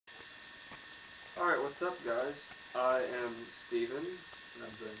Alright, what's up guys? I am Steven. And I'm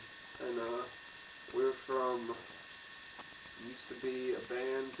Zane. And we're from, used to be a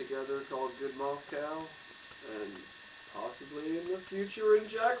band together called Good Moscow, and possibly in the future in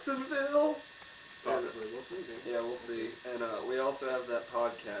Jacksonville. Possibly, we'll see, dude. Yeah, we'll see. And we also have that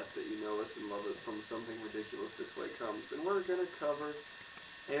podcast that you know us and love us from Something Ridiculous This Way Comes, and we're gonna cover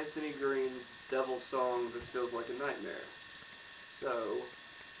Anthony Green's Devil's Song, This Feels Like a Nightmare. So,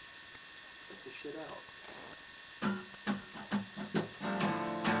 check this shit out.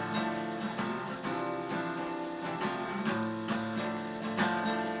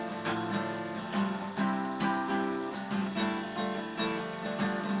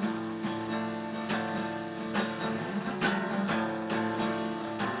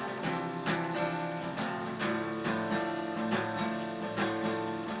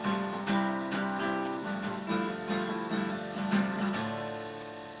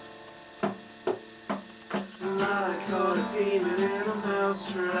 Demon in a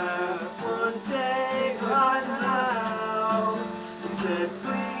mousetrap one day by the house. It said,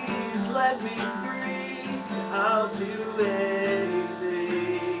 please let me free, I'll do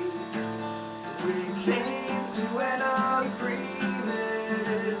anything. We came to an agreement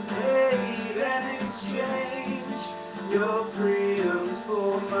and made an exchange. Your freedom's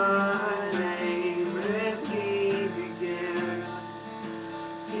for my name. And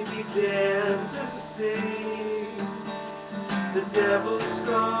he began to sing the devil's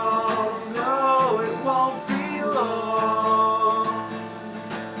song. No, it won't be long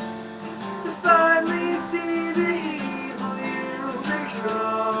to finally see the evil you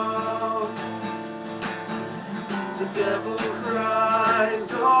become. The devil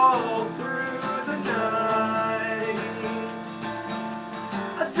cries all through the night.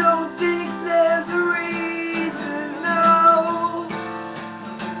 I don't think there's a reason, no.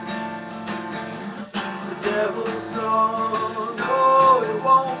 The devil's song, it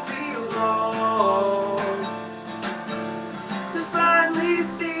won't be long to finally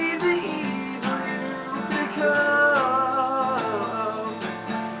see the evil you become.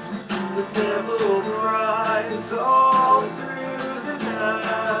 The devil cries all through the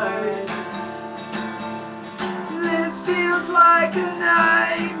night. This feels like a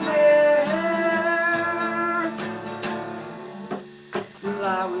nightmare. Well, I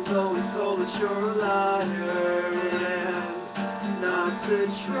was always told that you're a liar, not to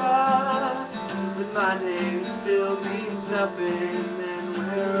trust, but my name still means nothing, and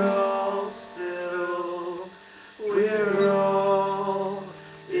we're all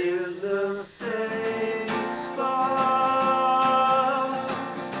in the same spot.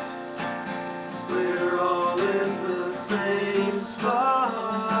 We're all in the same spot.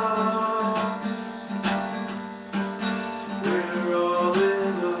 We're all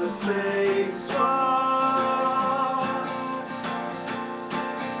in the same spot. Same spot.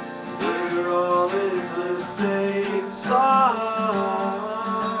 We're all in the same spot.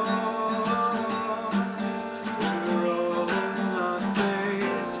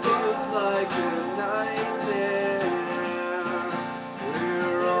 Feels like a nightmare.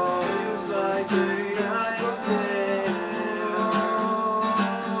 We're all feels like a nightmare.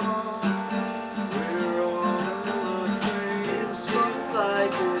 We're all in the same. This feels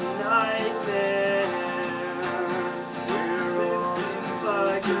like a nightmare. This feels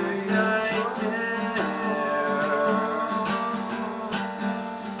like a nightmare.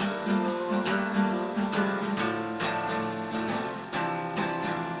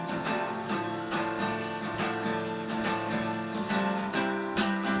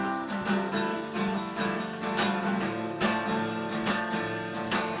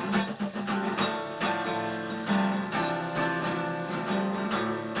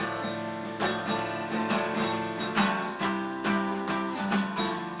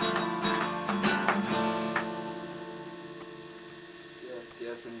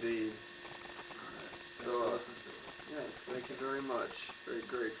 Yes, indeed. So, yes, thank you very much. Very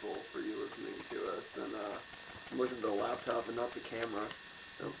grateful for you listening to us. And I'm looking at the laptop and not the camera.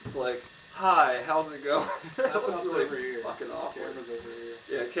 It's like, hi, how's it going? That looks really over here. Fucking awkward. Camera's over here.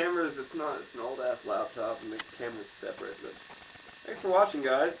 Yeah, camera's, it's an old ass laptop and the camera's separate. But thanks for watching,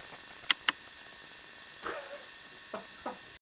 guys.